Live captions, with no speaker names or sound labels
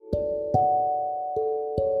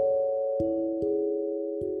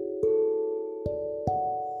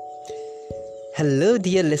Hello,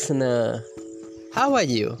 dear listener. How are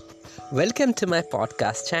you? Welcome to my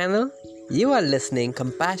podcast channel. You are listening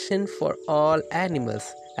Compassion for All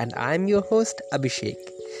Animals, and I'm your host Abhishek.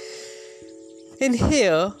 In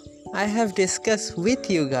here, I have discussed with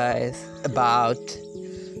you guys about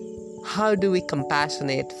how do we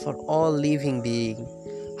compassionate for all living beings,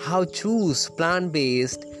 how choose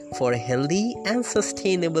plant-based for a healthy and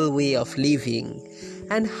sustainable way of living,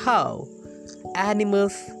 and how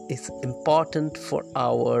animals is important for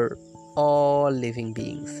our all living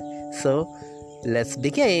beings. So let's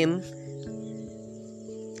begin.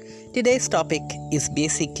 Today's topic is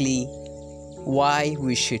basically why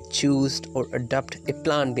we should choose or adopt a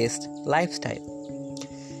plant-based lifestyle.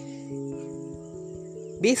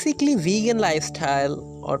 Basically, vegan lifestyle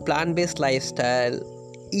or plant-based lifestyle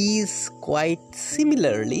is quite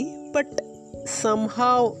similarly, but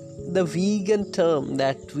somehow the vegan term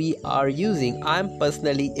that we are using, I'm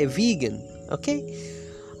personally a vegan. Okay,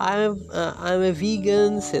 I'm a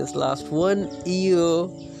vegan since last 1 year,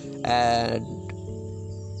 and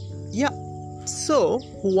yeah. So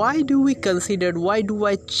why do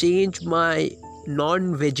I change my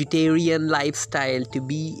non-vegetarian lifestyle to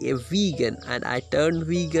be a vegan, and I turned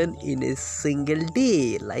vegan in a single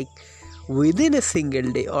day, like within a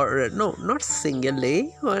single day, or no, not single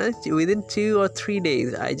day, within 2 or 3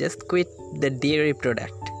 days, I just quit the dairy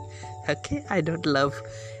product. Okay, I don't love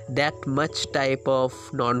that much type of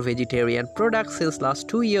non-vegetarian products since last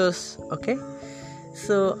 2 years. Okay,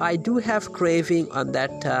 so I do have craving on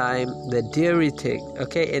that time, the dairy thing.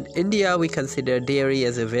 Okay, in India we consider dairy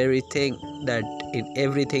as a very thing that in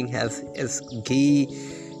everything has is ghee,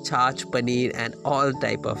 chaach, paneer and all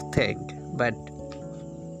type of thing. But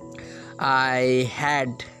I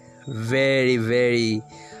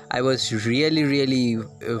was really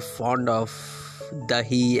fond of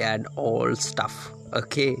dahi and all stuff,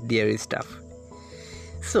 okay, dairy stuff.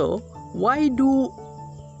 So why do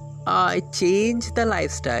I change the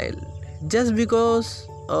lifestyle? Just because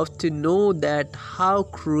of to know that how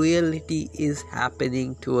cruelty is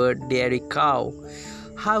happening to a dairy cow,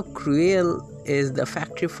 how cruel is the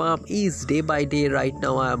factory farm is day by day. Right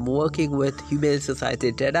now I am working with Humane Society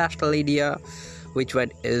International India, which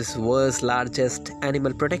one is world's largest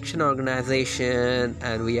animal protection organization,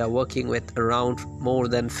 and we are working with around more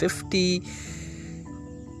than 50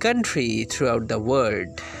 countries throughout the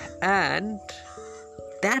world. And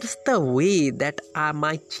that's the way that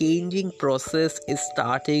my changing process is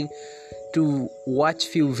starting to watch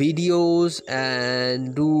few videos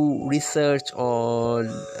and do research on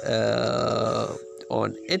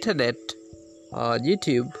internet, on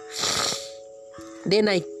YouTube. Then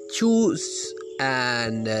I choose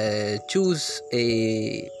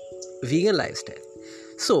a vegan lifestyle.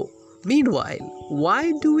 So meanwhile,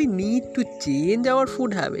 why do we need to change our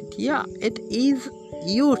food habit? Yeah, it is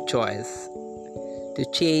your choice to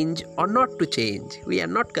change or not to change. We are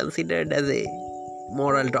not considered as a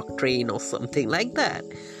moral doctrine or something like that.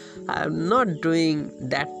 I'm not doing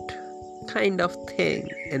that kind of thing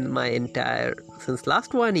in my entire since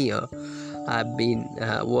last 1 year. I've been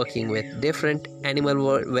working with different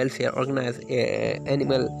animal welfare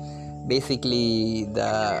basically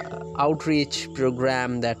the outreach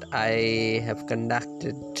program that I have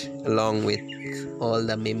conducted along with all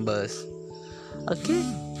the members. Okay,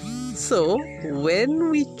 so when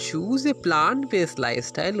we choose a plant-based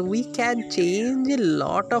lifestyle, we can change a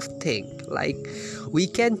lot of things. Like we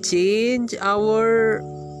can change our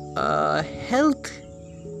health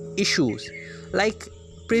issues. Like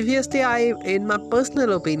previously, in my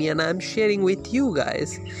personal opinion, I'm sharing with you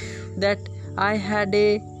guys that I had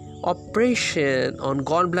a operation on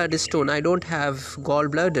gallbladder stone. I don't have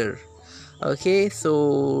gallbladder. Okay,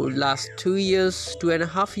 so last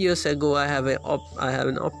 2.5 years ago, I have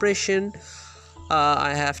an operation.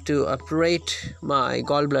 I have to operate my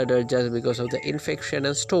gallbladder just because of the infection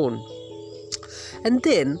and stone. And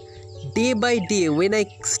then day by day, when I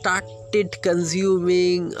started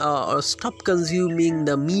consuming or stop consuming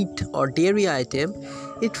the meat or dairy item,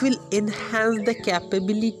 it will enhance the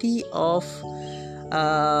capability of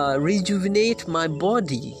rejuvenate my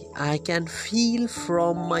body. I can feel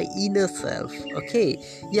from my inner self. Okay,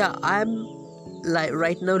 yeah, I'm like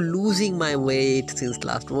right now losing my weight since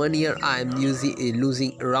last 1 year. I'm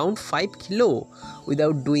losing around 5 kilo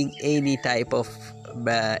without doing any type of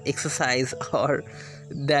exercise or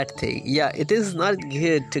that thing. Yeah, it is not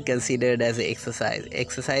good to consider it as an exercise.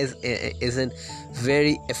 Exercise is a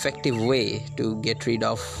very effective way to get rid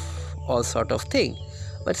of all sort of thing.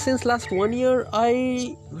 But since last 1 year,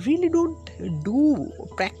 I really don't do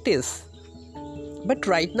practice. But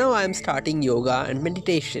right now I am starting yoga and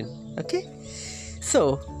meditation. Okay,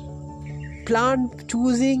 so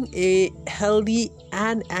choosing a healthy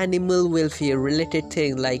and animal welfare related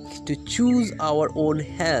thing, like to choose our own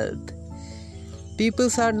health.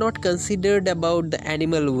 Peoples are not considered about the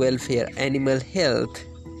animal welfare, animal health.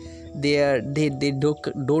 They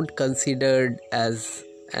don't considered as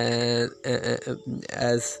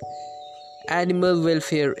animal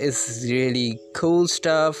welfare is really cool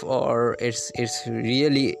stuff, or it's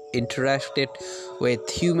really interested with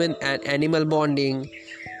human and animal bonding.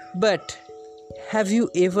 But have you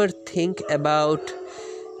ever think about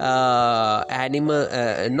animal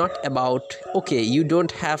not about, okay, you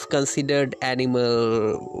don't have considered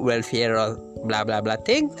animal welfare or blah blah blah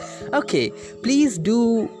thing, okay, please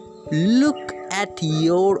do look at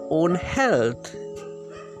your own health,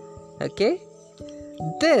 okay?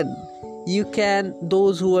 Then you can,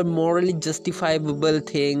 those who are morally justifiable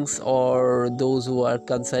things, or those who are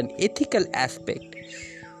concerned ethical aspect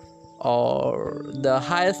or the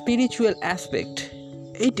higher spiritual aspect,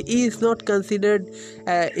 it is not considered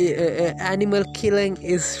animal killing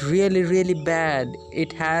is really really bad.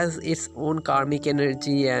 It has its own karmic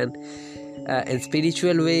energy, and in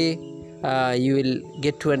spiritual way you will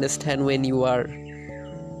get to understand when you are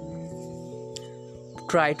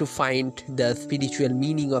try to find the spiritual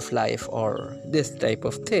meaning of life or this type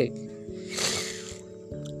of thing.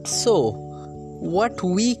 So what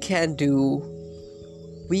we can do,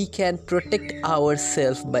 we can protect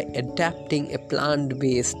ourselves by adapting a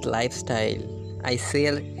plant-based lifestyle. I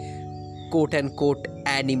say quote unquote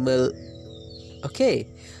animal, okay?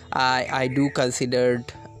 I do consider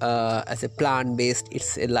as a plant-based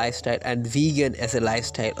it's a lifestyle, and vegan as a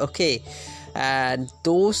lifestyle, okay? And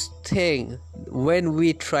those things, when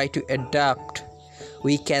we try to adapt,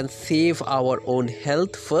 we can save our own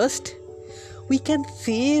health first, we can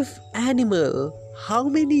save animal. How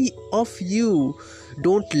many of you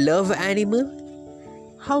don't love animal?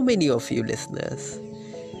 How many of you listeners?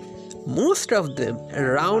 Most of them,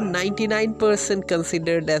 around 99%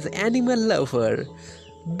 considered as animal lover.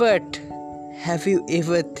 But have you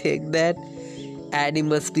ever think that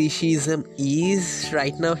animal speciesism is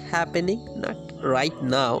right now happening? Not right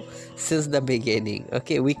now, since the beginning,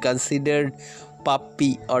 okay? We considered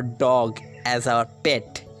puppy or dog as our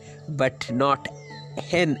pet, but not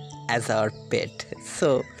hen as our pet.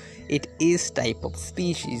 So it is type of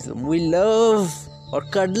speciesism. We love or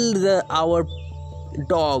cuddle our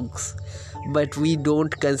dogs, but we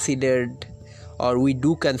don't consider, or we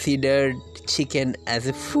do consider chicken as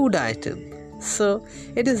a food item. So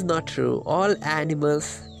it is not true. All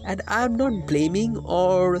animals, and I am not blaming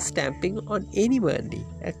or stamping on anybody,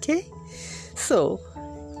 okay? So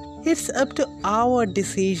it's up to our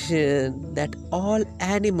decision that all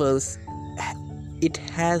animals, it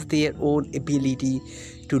has their own ability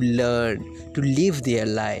to learn, to live their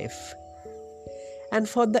life. And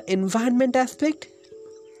for the environment aspect,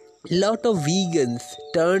 lot of vegans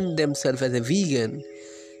turn themselves as a vegan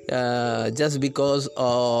just because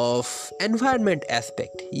of environment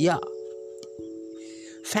aspect. Yeah,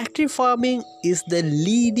 factory farming is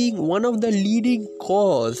one of the leading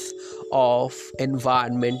cause of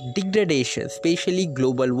environment degradation, especially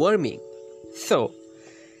global warming. So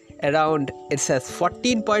around, it says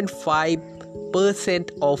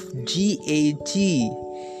 14.5% of GHG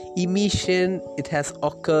emission, it has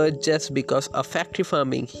occurred just because of factory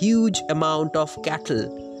farming. Huge amount of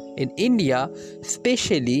cattle in India,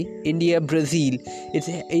 especially India, Brazil,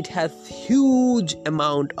 it has huge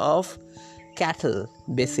amount of cattle,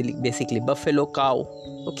 basically buffalo cow,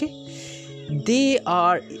 okay? They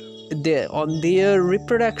are there on their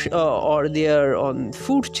reproduction or their on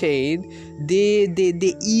food chain, they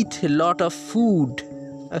eat a lot of food,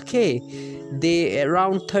 okay? They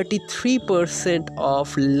around 33%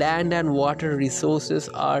 of land and water resources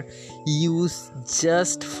are used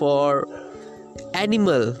just for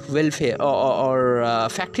animal welfare or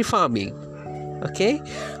factory farming, okay?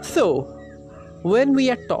 So when we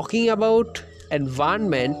are talking about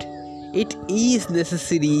environment, it is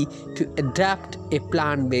necessary to adapt a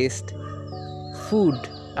plant-based food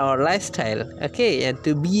or lifestyle, okay? And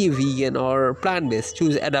to be a vegan or plant-based,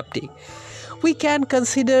 choose adapting. We can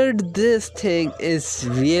consider this thing is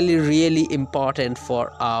really really important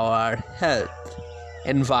for our health,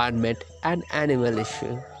 environment and animal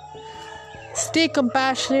issue. Stay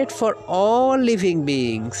compassionate for all living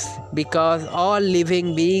beings, because all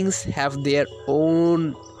living beings have their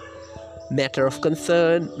own matter of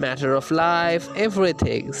concern, matter of life,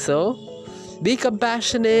 everything. So be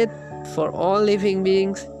compassionate for all living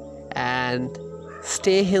beings and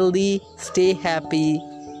stay healthy, stay happy,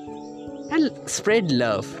 and spread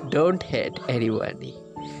love. Don't hate anybody.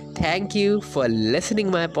 Thank you for listening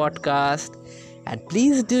my podcast, And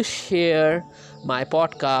please do share my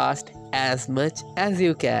podcast as much as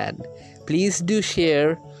you can. Please do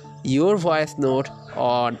share your voice note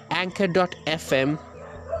on anchor.fm.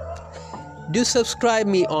 Do subscribe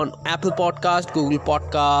me on Apple Podcast, Google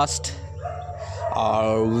Podcast,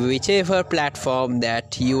 or whichever platform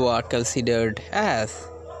that you are considered as.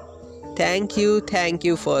 Thank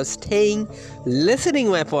you for listening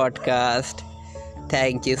my podcast.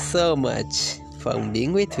 Thank you so much for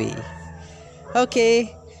being with me.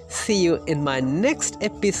 Okay, see you in my next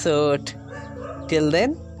episode. Till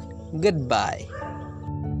then, goodbye.